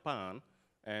in Japan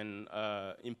and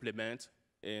implement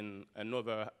in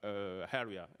another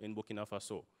area in Burkina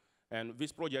Faso. And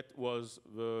this project was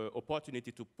the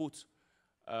opportunity to put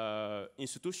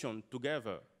institutions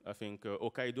together. I think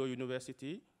Hokkaido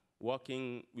University,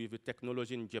 working with the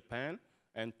technology in Japan,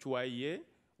 and Chuaye,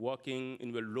 working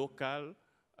in the local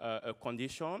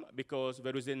condition, because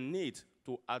there is a need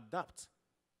to adapt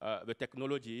the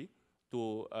technology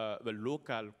to the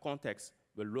local context,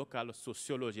 the local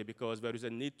sociology, because there is a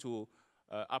need to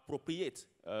appropriate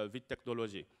the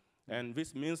technology. And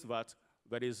this means that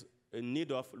there is a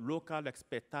need of local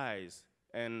expertise,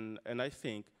 and I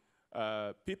think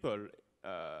people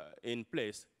in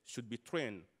place should be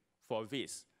trained for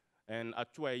this. And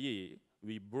at Chuaye,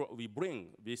 we bring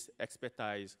this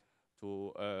expertise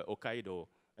to Hokkaido,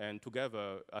 and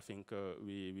together, I think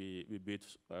we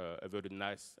built a very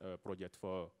nice project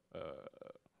for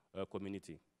a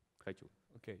community. Thank you.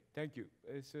 Okay, thank you.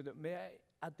 May I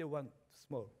add one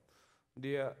small?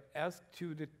 As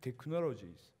to the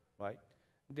technologies, right?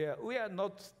 We are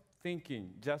not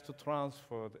thinking just to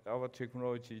transfer our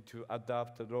technology to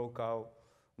adapt the local,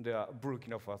 the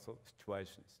Burkina Faso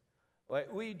situations.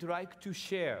 We'd like to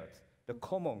share the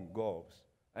common goals.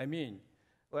 I mean,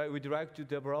 we'd like to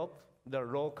develop the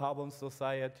low carbon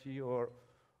society or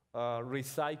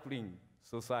recycling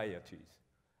societies.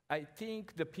 I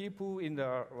think the people in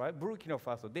the Burkina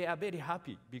Faso, they are very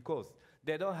happy because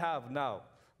they don't have now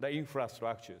the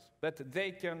infrastructures, but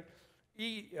they can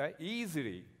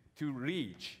easily to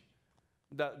reach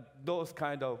those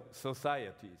kind of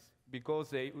societies,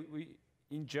 because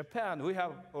in Japan, we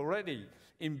have already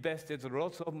invested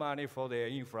lots of money for their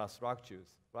infrastructures,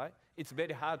 right? It's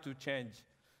very hard to change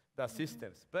the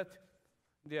systems, but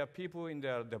there are people in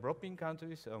the developing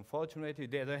countries, unfortunately,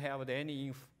 they don't have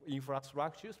any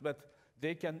infrastructures, but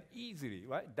they can easily,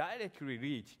 directly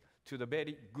reach to the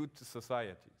very good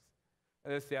societies.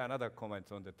 Let's say another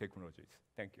comment on the technologies.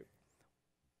 Thank you.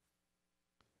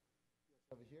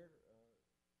 Over here.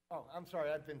 Oh, I'm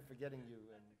sorry, I've been forgetting you,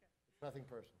 and it's nothing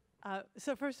personal.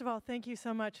 So first of all, thank you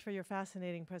so much for your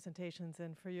fascinating presentations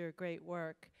and for your great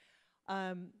work.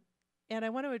 And I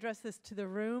want to address this to the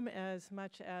room as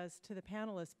much as to the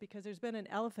panelists, because there's been an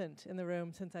elephant in the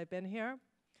room since I've been here,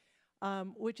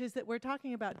 which is that we're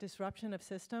talking about disruption of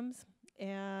systems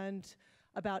and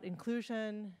about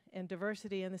inclusion and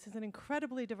diversity, and this is an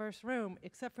incredibly diverse room,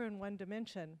 except for in one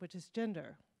dimension, which is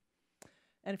gender.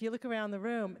 And if you look around the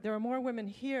room, there are more women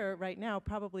here right now,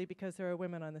 probably because there are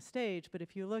women on the stage, but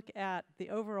if you look at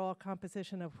the overall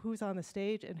composition of who's on the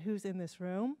stage and who's in this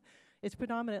room, it's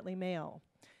predominantly male.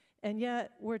 And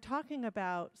yet, we're talking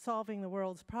about solving the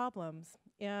world's problems,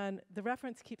 and the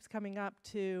reference keeps coming up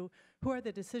to who are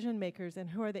the decision makers and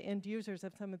who are the end users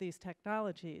of some of these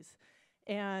technologies.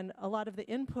 And a lot of the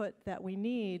input that we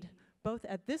need, both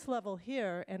at this level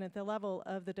here and at the level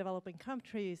of the developing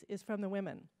countries, is from the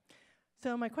women.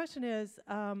 So my question is,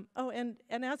 and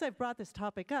as I've brought this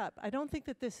topic up, I don't think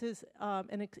that this is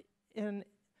an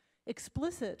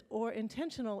explicit or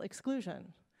intentional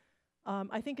exclusion.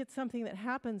 I think it's something that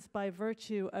happens by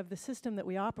virtue of the system that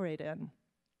we operate in.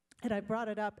 And I brought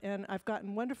it up, and I've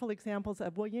gotten wonderful examples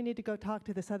of, well, you need to go talk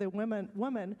to this other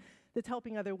woman that's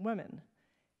helping other women.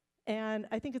 And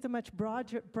I think it's a much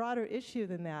broader issue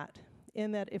than that,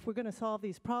 in that if we're going to solve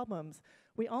these problems,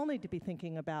 we all need to be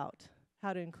thinking about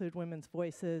how to include women's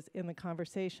voices in the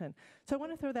conversation. So I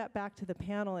want to throw that back to the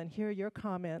panel and hear your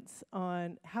comments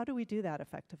on how do we do that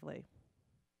effectively.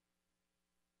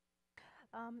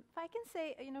 If I can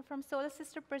say, from Solar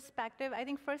Sister perspective, I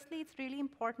think firstly it's really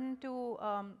important to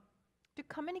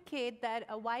communicate that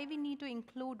why we need to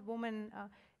include women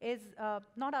is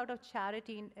not out of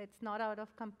charity, it's not out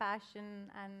of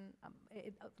compassion, and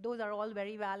those are all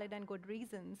very valid and good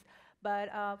reasons. But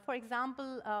for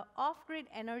example, off-grid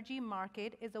energy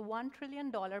market is a $1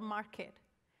 trillion market.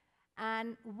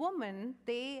 And women,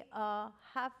 they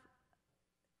have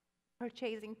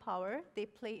purchasing power. They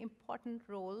play important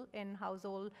role in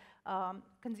household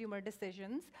consumer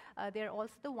decisions. They're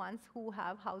also the ones who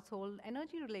have household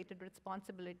energy-related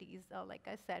responsibilities, like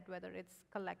I said, whether it's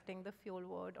collecting the fuel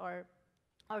wood or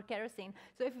kerosene.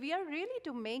 So if we are really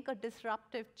to make a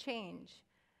disruptive change,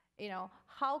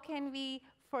 how can we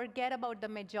forget about the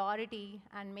majority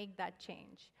and make that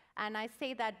change? And I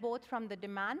say that both from the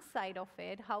demand side of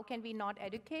it, how can we not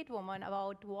educate women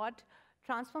about what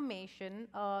transformation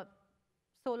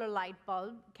solar light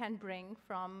bulb can bring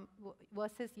from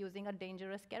versus using a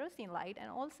dangerous kerosene light, and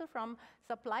also from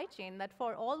supply chain, that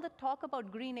for all the talk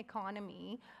about green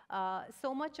economy,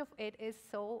 so much of it is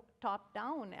so top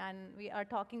down, and we are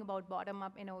talking about bottom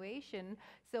up innovation.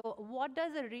 So what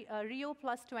does a Rio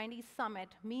 +20 summit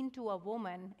mean to a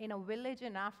woman in a village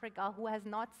in Africa who has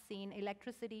not seen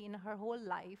electricity in her whole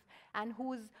life, and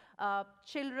whose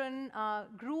children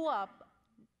grew up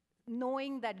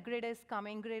knowing that grid is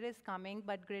coming,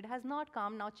 but grid has not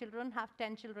come. Now children have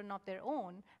 10 children of their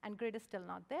own, and grid is still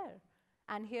not there.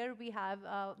 And here we have,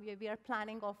 we are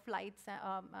planning of flights.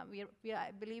 I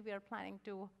believe we are planning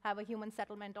to have a human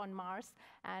settlement on Mars,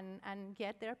 and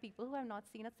yet there are people who have not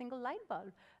seen a single light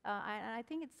bulb. And I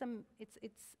think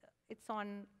it's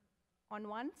on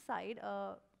one side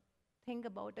a thing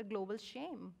about a global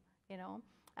shame,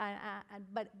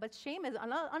 But shame is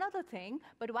another thing.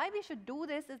 But why we should do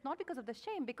this is not because of the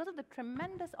shame, because of the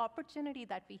tremendous opportunity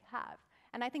that we have.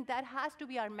 And I think that has to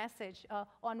be our message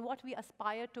on what we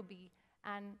aspire to be,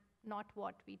 and not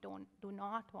what we do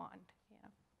not want.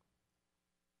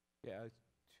 Yeah,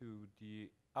 to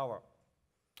our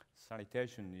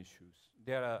sanitation issues,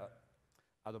 there are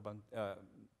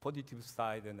positive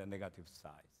side and the negative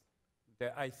sides.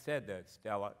 I said that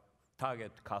our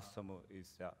target customer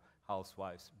is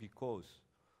housewives, because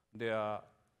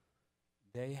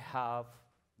they have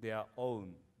their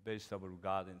own vegetable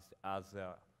gardens as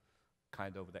a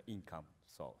kind of the income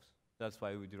source. That's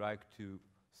why we'd like to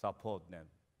support them.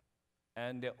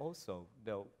 And also,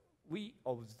 we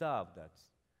observe that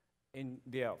in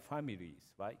their families,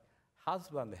 right?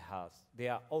 Husband has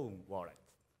their own wallet,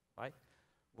 right?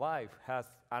 Wife has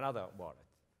another wallet.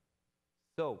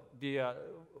 So the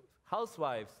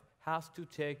housewives has to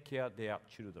take care of their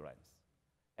children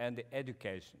and the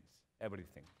educations,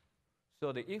 everything.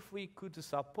 So if we could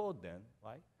support them,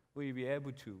 right, we'll be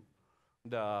able to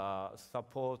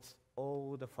support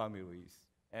all the families,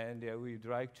 and we'd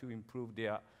like to improve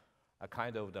their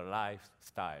kind of the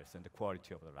lifestyles and the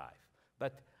quality of the life.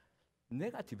 But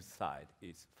negative side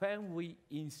is when we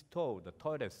install the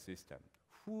toilet system,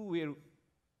 who will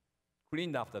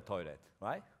clean up the toilet,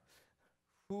 right?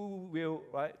 Who will,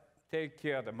 right, take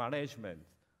care of the management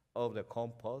of the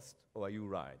compost or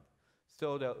urine?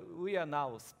 So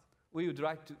we would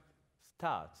like to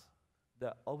start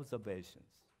the observations.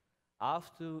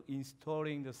 After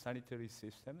installing the sanitary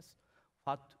systems,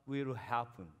 what will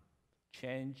happen?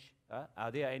 Change?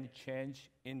 Are there any change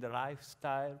in the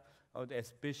lifestyle of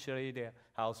especially the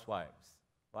housewives?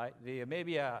 Right?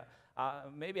 Maybe a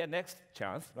next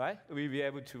chance, right? We'll be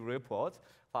able to report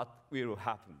what will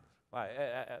happen. Right?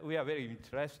 We are very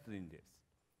interested in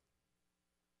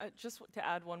this. Just to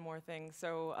add one more thing.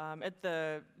 So at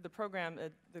the program,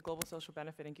 at the Global Social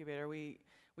Benefit Incubator, we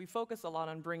focus a lot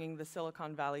on bringing the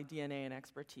Silicon Valley DNA and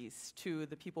expertise to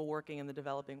the people working in the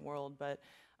developing world. But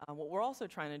what we're also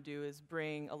trying to do is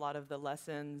bring a lot of the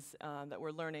lessons that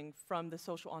we're learning from the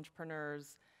social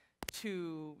entrepreneurs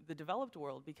to the developed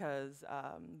world, because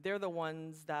they're the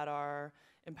ones that are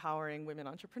empowering women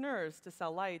entrepreneurs to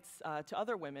sell lights to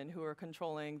other women who are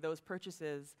controlling those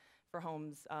purchases for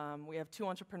homes. We have 2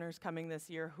 entrepreneurs coming this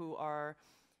year who are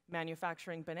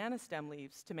manufacturing banana stem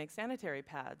leaves to make sanitary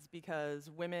pads, because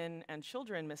women and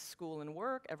children miss school and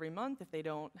work every month if they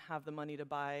don't have the money to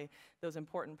buy those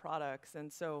important products.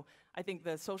 And so I think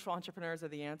the social entrepreneurs are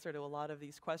the answer to a lot of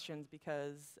these questions,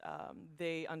 because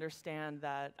they understand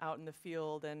that out in the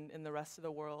field and in the rest of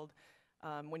the world,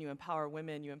 when you empower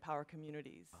women, you empower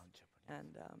communities.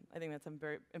 And I think that's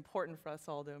very important for us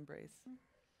all to embrace.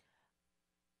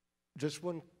 Just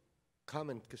one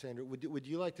comment, Cassandra. Would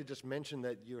you like to just mention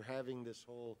that you're having this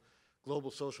whole Global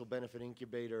Social Benefit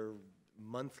Incubator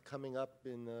month coming up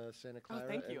in Santa Clara? Oh,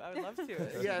 thank you. I would love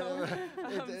to. Yeah.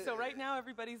 So right now,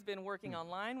 everybody's been working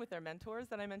online with their mentors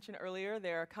that I mentioned earlier.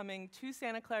 They're coming to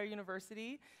Santa Clara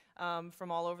University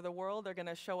from all over the world. They're going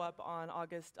to show up on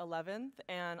August 11th,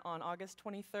 and on August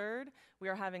 23rd, we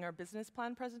are having our business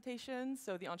plan presentation.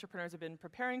 So the entrepreneurs have been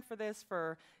preparing for this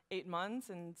for 8 months,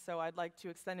 and so I'd like to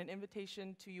extend an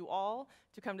invitation to you all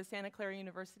to come to Santa Clara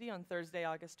University on Thursday,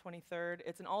 August 23rd.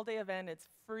 It's an all-day event. It's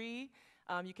free.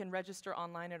 You can register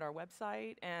online at our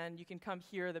website, and you can come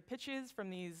hear the pitches from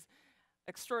these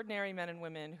extraordinary men and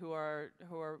women who are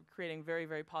creating very,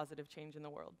 very positive change in the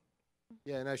world.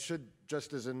 Yeah, and I should,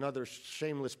 just as another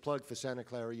shameless plug for Santa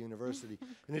Clara University,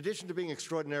 in addition to being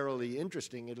extraordinarily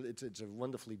interesting, it's a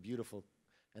wonderfully beautiful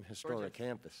and historic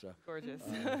campus. So. Gorgeous.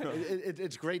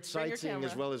 It's great sightseeing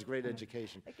as well as great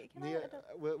education. Okay,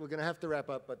 we're going to have to wrap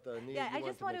up, but Nia, yeah, I you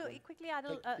just want want to to quickly add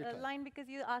a line, because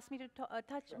you asked me to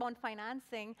touch on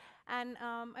financing, and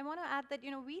I want to add that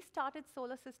we started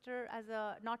Solar Sister as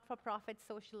a not-for-profit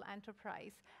social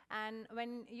enterprise, and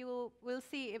when you will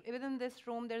see within this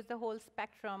room, there's the whole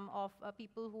spectrum of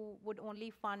people who would only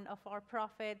fund a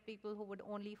for-profit, people who would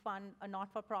only fund a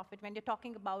not-for-profit. When you're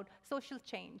talking about social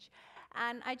change.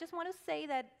 And I just want to say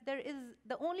that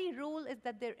the only rule is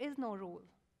that there is no rule.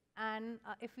 And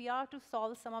if we are to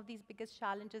solve some of these biggest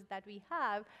challenges that we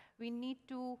have, we need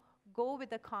to go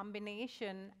with a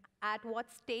combination at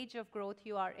what stage of growth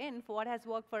you are in. For what has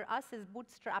worked for us is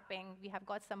bootstrapping. We have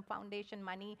got some foundation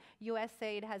money.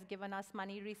 USAID has given us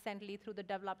money recently through the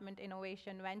Development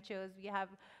Innovation Ventures. We have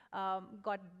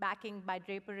got backing by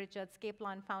Draper Richards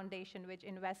Kaplan Foundation, which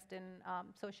invests in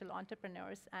social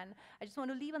entrepreneurs. And I just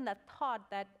want to leave on that thought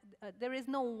that there is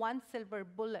no one silver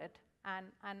bullet.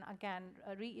 And again,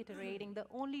 reiterating, the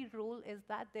only rule is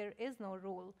that there is no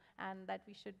rule, and that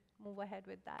we should move ahead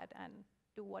with that and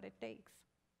do what it takes.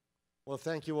 Well,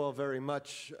 thank you all very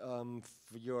much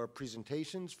for your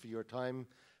presentations, for your time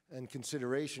and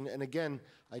consideration. And again,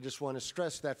 I just want to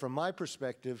stress that from my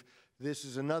perspective, this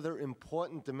is another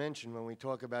important dimension when we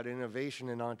talk about innovation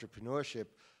and entrepreneurship.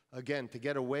 Again, to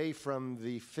get away from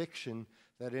the fiction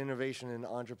that innovation and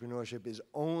entrepreneurship is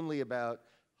only about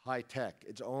high tech.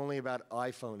 It's only about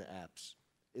iPhone apps.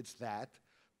 It's that.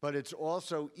 But it's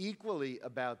also equally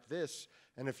about this.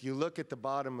 And if you look at the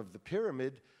bottom of the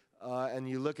pyramid, and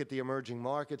you look at the emerging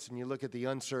markets and you look at the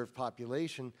unserved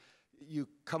population, you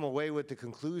come away with the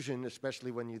conclusion, especially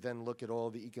when you then look at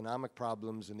all the economic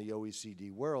problems in the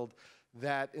OECD world,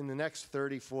 that in the next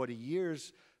 30, 40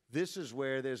 years, this is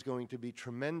where there's going to be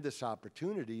tremendous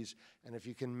opportunities. And if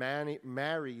you can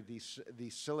marry these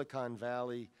Silicon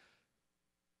Valley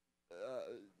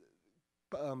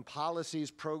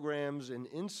policies, programs, and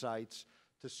insights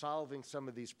to solving some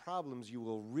of these problems, you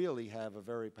will really have a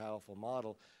very powerful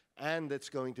model. And that's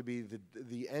going to be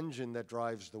the engine that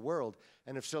drives the world.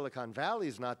 And if Silicon Valley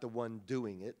is not the one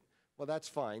doing it, well, that's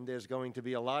fine. There's going to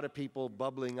be a lot of people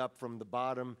bubbling up from the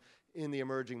bottom in the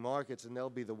emerging markets, and they'll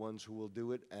be the ones who will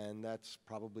do it, and that's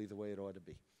probably the way it ought to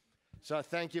be. So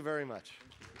thank you very much.